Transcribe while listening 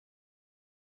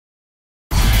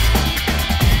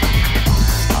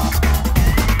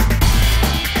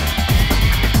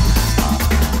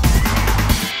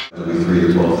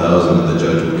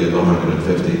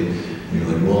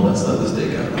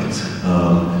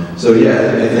So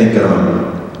yeah, I think,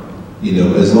 you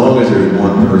know, as long as there's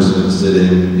one person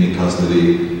sitting in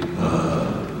custody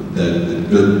that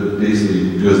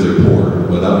basically, because they're poor,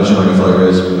 without showing a flight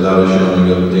risk, without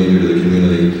showing a danger to the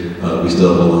community, we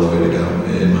still have a long way to go,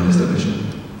 in my estimation.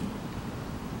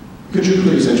 Could you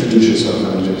please introduce yourself,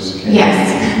 Judicial Candidates?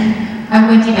 Yes. I'm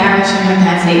Wendy Barish. I'm with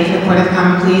Penn State for the Court of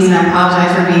Common Pleas, and I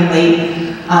apologize for being late.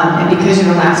 And because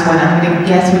you're the last one, I'm going to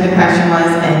guess what the question was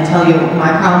and tell you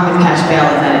my problem with cash bail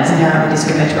is that it's inherently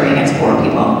discriminatory against poor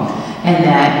people, and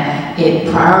that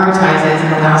it prioritizes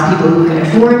and allows people who can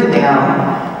afford the bail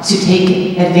to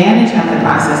take advantage of the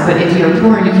process. But if you're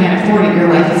poor and you can't afford it, your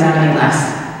life is not any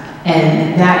less.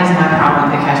 And that is my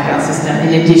problem with the cash bail system,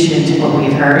 in addition to what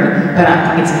we've heard. But I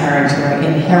think it's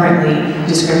inherently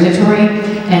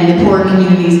discriminatory. And the poor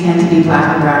communities tend to be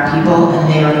Black and brown people,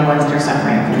 and they are the ones that are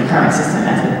suffering from the current system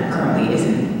as it currently is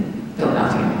in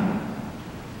Philadelphia.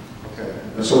 Okay,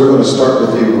 and so we're going to start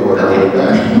with you and work our way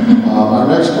back. Our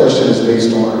next question is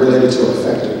related to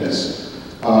effectiveness.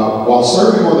 While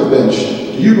serving on the bench,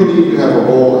 do you believe you have a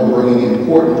role in bringing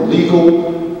important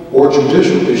legal or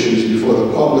judicial issues before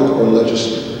the public or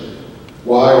legislature?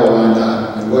 Why or why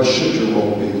not? And what should your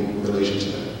role be in relation to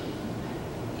that?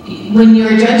 When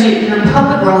you're a judge, your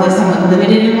public role is somewhat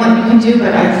limited in what you can do,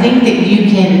 but I think that you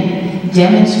can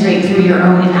demonstrate through your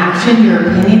own action your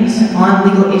opinions on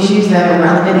legal issues that are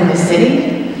relevant in the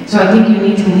city. So I think you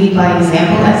need to lead by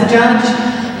example as a judge,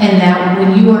 and that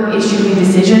when you are issuing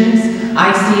decisions,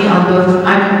 I see on both,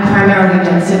 I'm primarily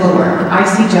done civil work, I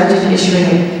see judges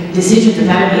issuing decisions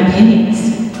without any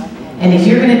opinions. And if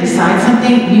you're going to decide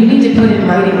something, you need to put in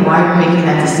writing why you're making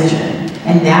that decision.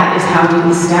 And that is how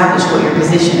you establish what your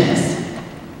position is.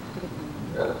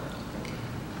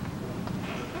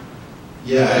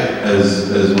 Yeah, as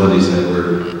Wendy said,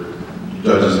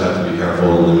 judges have to be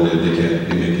careful and limited. They can't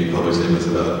be making public statements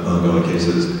about ongoing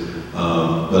cases.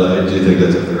 But I do think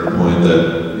that's a fair point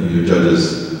that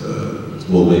judges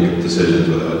will make decisions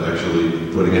without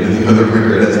actually putting anything on the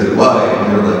record as to why.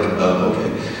 And you're like, okay.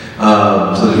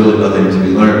 So there's really nothing to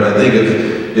be learned. But I think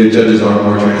if judges are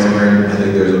more transparent, I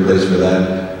think there's a place for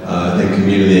that. I think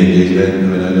community engagement. I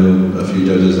mean, I know a few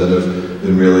judges that have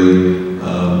been really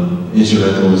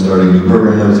instrumental in starting new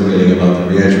programs and getting about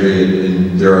the reentry,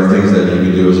 and there are things that you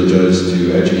can do as a judge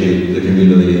to educate the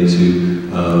community and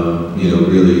to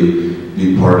really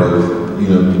be part of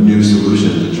new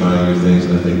solutions and trying new things.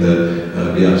 And I think that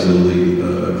would be absolutely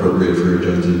appropriate for a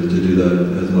judge to do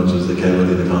that as much as they can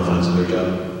within the confines of their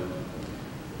job.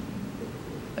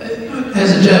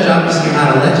 As a judge, obviously you're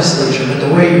not a legislature, but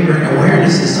the way you bring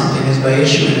awareness to something is by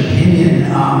issuing an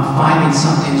opinion, finding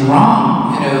something's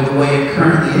wrong, the way it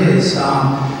currently is.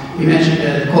 You mentioned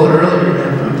a quote earlier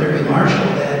from Thurgood Marshall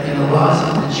that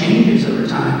laws changes over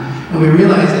time, and we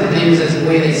realize that things as the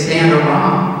way they stand are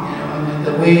wrong. And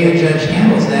the way a judge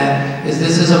handles that is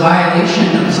this is a violation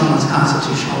of someone's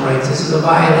constitutional rights. This is a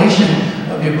violation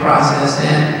of due process,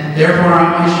 and therefore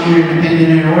I'm issuing an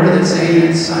opinion in order that's saying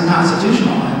it's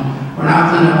unconstitutional. We're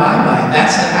not going to abide by it.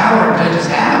 That's the power judges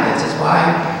have. That's why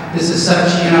this is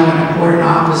such, an important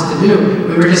office to do.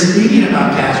 We were just speaking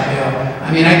about cash bail.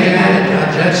 I mean, I can imagine a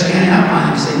judge standing up on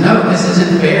him and saying, no, this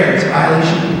isn't fair. It's a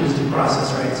violation of people's due process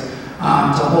rights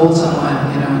to hold someone,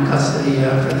 in custody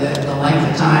for the length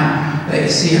of time that you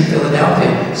see in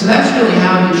Philadelphia. So that's really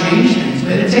how you change things.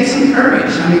 But it takes some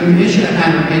courage. I mean, you issue that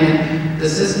kind of opinion, the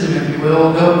system, if you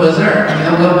will go berserk. I mean,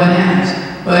 they'll go bananas.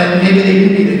 But maybe they do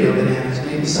need to go bananas.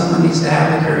 Someone needs to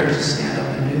have the courage to stand up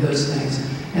and do those things,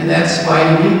 and that's why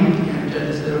you need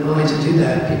judges that are willing to do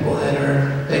that. People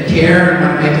that care and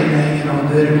are making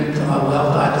a good and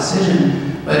well thought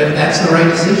decision. But if that's the right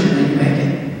decision, then you make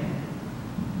it.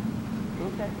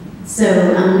 Okay. So,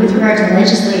 with regard to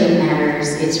legislative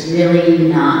matters, it's really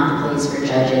not the place for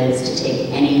judges to take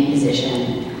any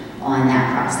position on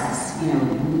that process.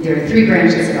 There are 3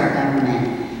 branches of our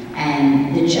government,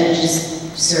 and the judges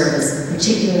serve as a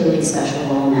particularly special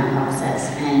role in that process,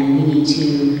 and we need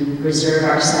to reserve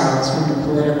ourselves from the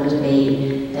political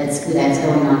debate that's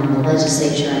going on in the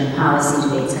legislature and policy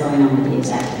debates going on with the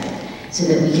executive, so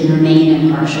that we can remain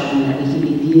impartial and that we can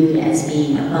be viewed as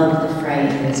being above the fray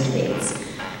of those debates.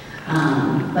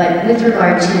 But with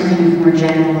regard to kind of more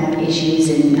general issues,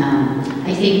 and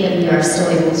I think that we are still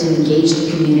able to engage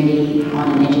the community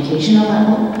on an educational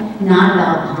level. Not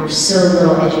about, there's so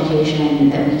little education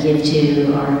that we give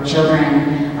to our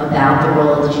children about the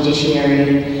role of the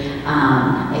judiciary.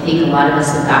 I think a lot of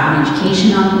us have gotten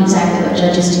education on exactly what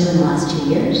judges do in the last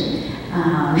 2 years.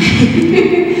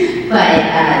 But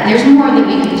there's more that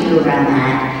we can do around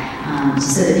that,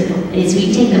 so that people, as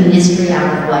we take the mystery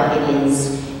out of what it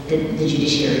is the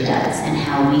judiciary does and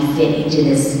how we fit into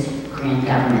this grand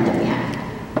government that we have.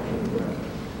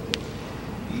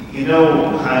 You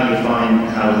know how you find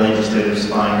how legislators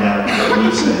find out what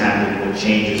needs to happen, what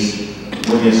changes,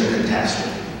 when there's a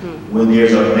catastrophe, when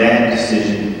there's a bad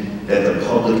decision that the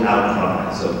public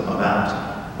outcry is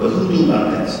about. But who knew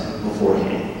about that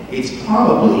beforehand? It's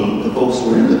probably the folks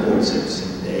who are in the court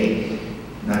system today,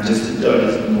 not just the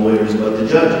judges and lawyers, but the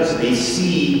judges. They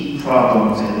see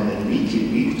problems, and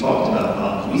we've talked about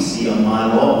problems. We see a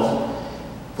mile off.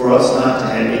 For us not to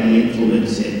have any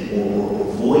influence or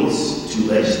voice to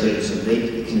legislators so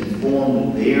they can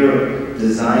inform their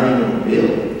designing of a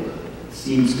bill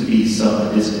seems to be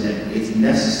some disconnect. It's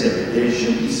necessary. There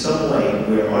should be some way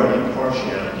where our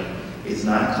impartiality is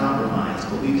not compromised,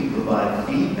 but we can provide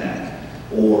feedback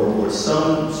or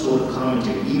some sort of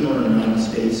commentary, even on an anonymous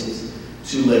basis,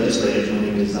 to legislators when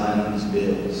they're designing these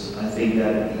bills. I think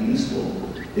that would be useful.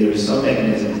 There is some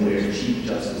mechanism where chief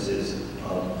justices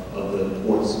of the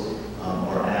courts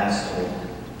are asked, or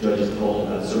judges told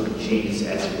about certain changes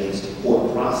as it relates to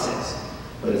court process.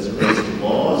 But as it relates to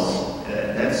laws,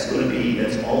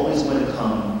 that's always going to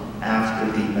come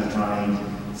after behind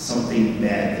something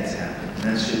bad that's happened. And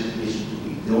that should be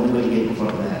the only way to get in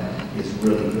front of that is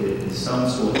really with some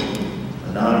sort of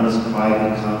anonymous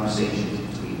private conversations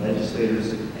between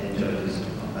legislators and judges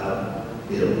about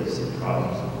bills and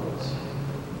problems of courts.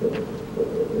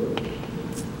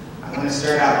 I'm going to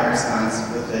start out my response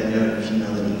with a note of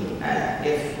humility.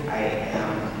 If I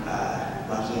am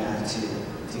lucky enough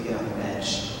to get on the bench,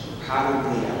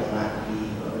 probably I will not be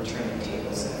overturning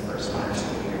tables in the first 1 or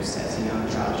 2 years as a young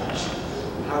trial judge.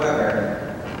 However,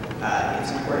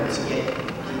 it's important to get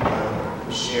people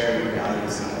who share your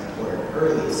values on the court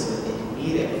early so that they can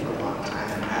be there for a long time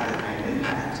and have the kind of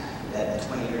impact that a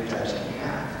 20-year judge can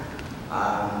have.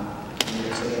 And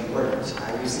it's really important.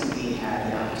 I recently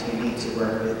had the opportunity to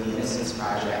work with the Innocence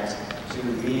Project to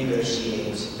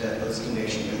renegotiate the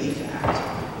Post-Conviction Relief Act,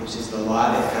 which is the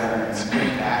law that governs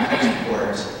going back to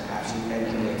court after you've been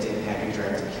convicted and have your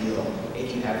direct appeal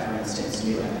if you have, for instance,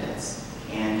 new evidence.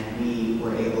 And we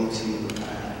were able to,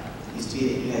 used to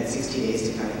be that you had 60 days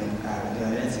to come in with new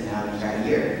evidence, and now you've got a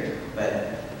year.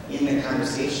 But in the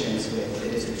conversations with the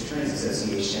District Attorneys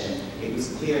Association, it was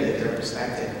clear that their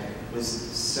perspective was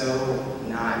so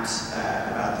not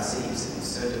about the cities and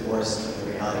so divorced from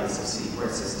the realities of city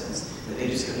court systems that they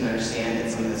just couldn't understand that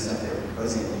some of the stuff they were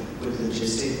proposing would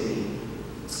logistically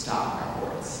stop our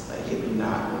courts. Like, it would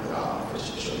not work at all in the First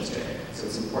Judicial District. So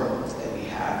it's important that we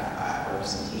have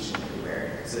representation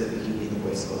everywhere so that we can be the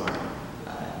voice of alarm,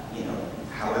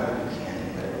 however we can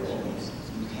and whatever role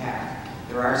you have.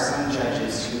 There are some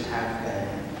judges who have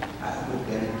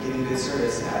been giving good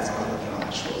service as public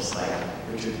intellectuals, like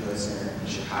Richard Posner in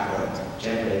Chicago,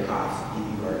 Jed Rakoff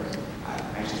in New York.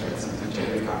 I just read something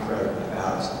Jed Rakoff wrote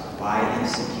about why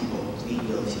innocent people plead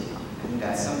guilty. I think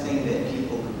that's something that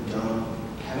people who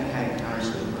haven't had encounters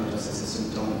with the criminal justice system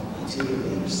don't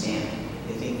intuitively understand.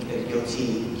 They think that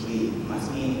guilty plea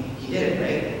must mean he did it,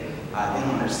 right? They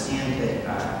don't understand that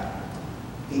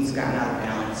things have gotten out of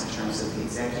balance in terms of the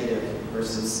executive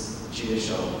versus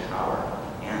judicial power.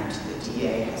 And the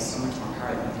DA has so much more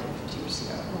power than it did 50 years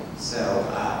ago. So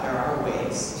there are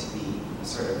ways to be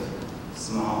sort of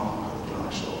small, public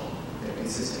intellectual that are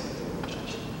consistent with the role of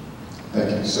judge.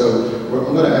 Thank you. So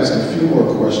I'm going to ask a few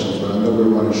more questions, but I know we're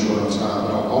running short on time.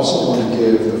 But I also want to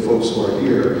give the folks who are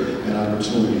here an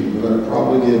opportunity. We're going to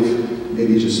probably give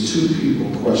maybe just 2 people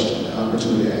an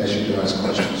opportunity to ask you guys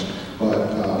questions. But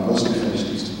once we finish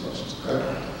these 2 questions, okay?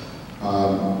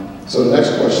 So the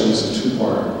next question is a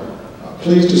 2-parter.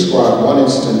 Please describe one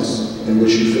instance in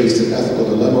which you faced an ethical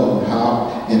dilemma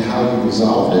and how you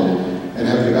resolved it, and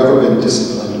have you ever been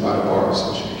disciplined by the Bar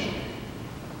Association?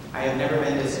 I have never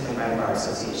been disciplined by the Bar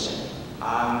Association.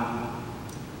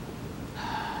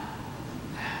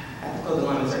 Ethical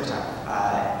dilemmas are tough,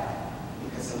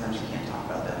 because sometimes you can't talk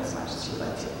about them as much as you'd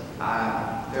like to.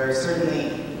 There are certainly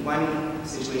one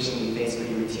situation we face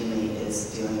pretty routinely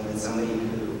is dealing with somebody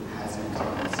who has mental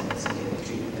illness and isn't getting the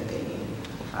treatment that they need.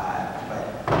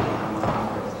 But I'm going to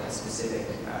offer a specific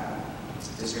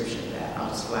description of that. I'll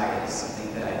just flag it as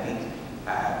something that I think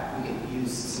we could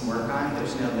use some work on.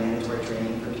 There's no mandatory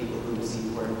training for people who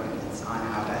receive court appointments on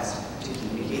how best to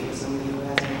communicate with somebody who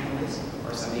has mental illness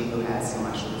or somebody who has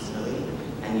intellectual disability.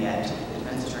 And yet, the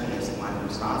defense attorney is the one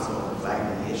responsible for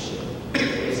flagging the issue.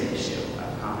 There is an issue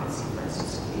of competency, for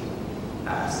instance, to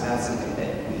lead. So that's something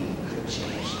that we could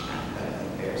change, but I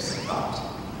think bears thought.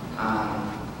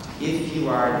 If you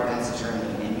are a defense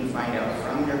attorney and you find out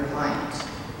from your client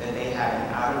that they have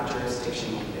an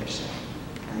out-of-jurisdiction conviction,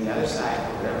 and the other side,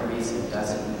 for whatever reason,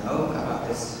 doesn't know about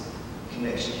this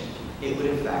conviction, it would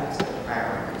affect the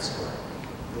prior record score.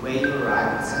 The way you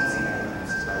arrive at sentencing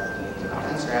guidelines is by looking at the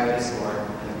offense gravity score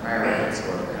and the prior record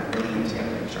score, kind of bringing them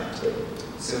together in a chart.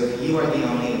 So if you are the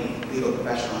only legal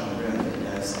professional in the room that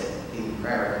knows that the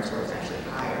prior record score is actually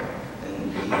higher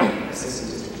than the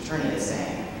assistant district attorney is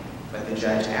saying, but the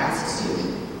judge asks you,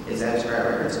 is that his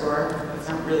prior record score? It's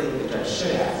not really what the judge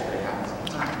should ask, but it happens all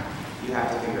the time. You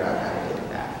have to figure out how to deal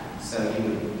with that. So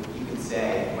you could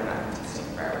say, we're not contesting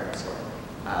the prior record score.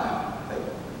 But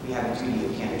we have a duty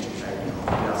of candidate tribunal.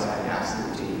 We also have an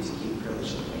absolute duty to keep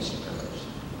privileged information privileged.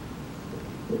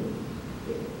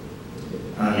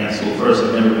 Yes, well, first,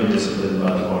 I've never been disciplined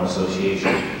by the Bar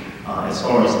Association. As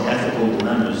far as ethical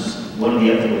dilemmas, one of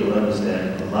the ethical dilemmas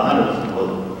that a lot of,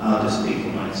 well, I'll just speak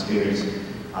from my experience,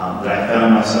 that I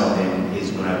found myself in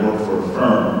is when I worked for a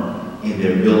firm in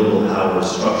their billable hour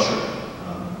structure.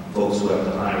 Folks who have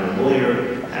to hire a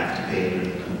lawyer have to pay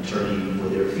an attorney for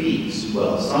their fees.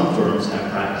 Well, some firms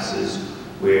have practices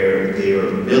where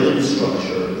their billing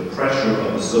structure, the pressure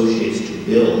of associates to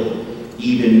bill,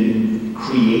 even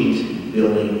create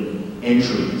billing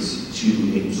entries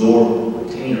to absorb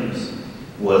retainers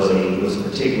was a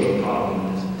particular problem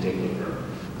in this particular firm.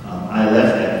 I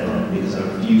left that firm because I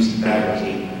refused to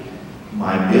fabricate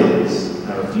my bills.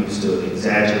 I refused to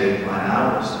exaggerate my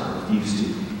hours. I refused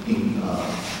to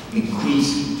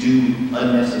do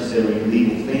unnecessary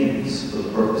legal things for the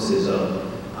purposes of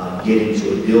getting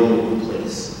to a bill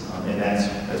place. And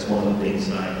that's one of the things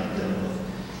that I have done with.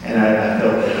 And I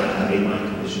felt that I made my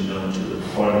condition known to the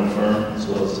part of the firm as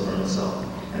well as the firm itself,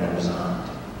 and I resigned.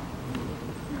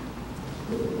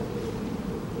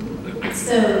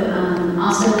 So,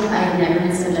 also, I've never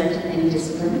been subject to any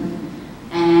discipline.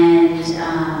 And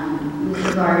with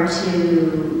regard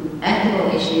to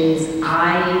ethical issues,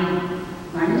 I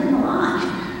run them a lot.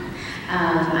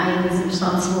 I was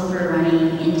responsible for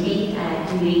running intake at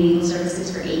Community Legal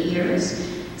Services for 8 years.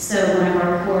 So one of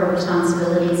our core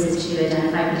responsibilities is to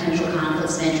identify potential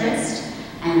conflicts of interest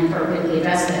and appropriately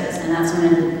address those. And that's one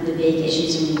of the big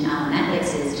issues in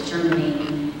ethics is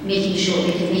making sure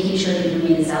that you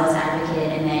remain a zealous advocate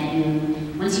and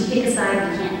that once you pick a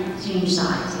side, you can't change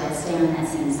sides. You got to stay on that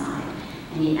same side.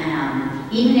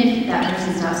 And even if that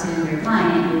person stops being your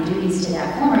client, your duties to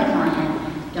that former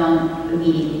client don't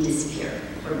immediately disappear,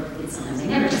 or sometimes they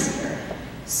never disappear.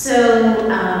 So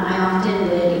I often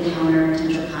would encounter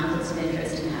potential conflicts of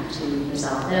interest and have to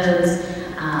resolve those.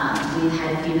 We've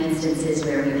had a few instances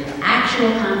where we've had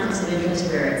actual conflicts of interest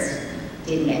where it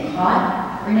didn't get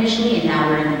caught initially, and now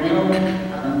we're in the middle of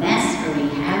a mess where we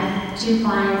have two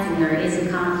clients and there is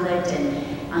a conflict,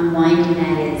 and unwinding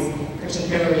that is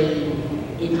particularly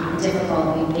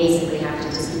difficult. We basically have to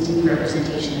discontinue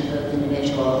representation of both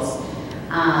individuals.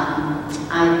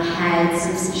 I've had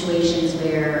some situations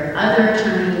where other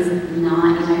attorneys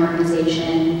not in my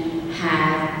organization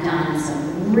have done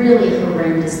some really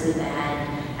horrendously bad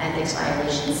ethics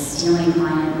violations, stealing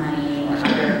client money,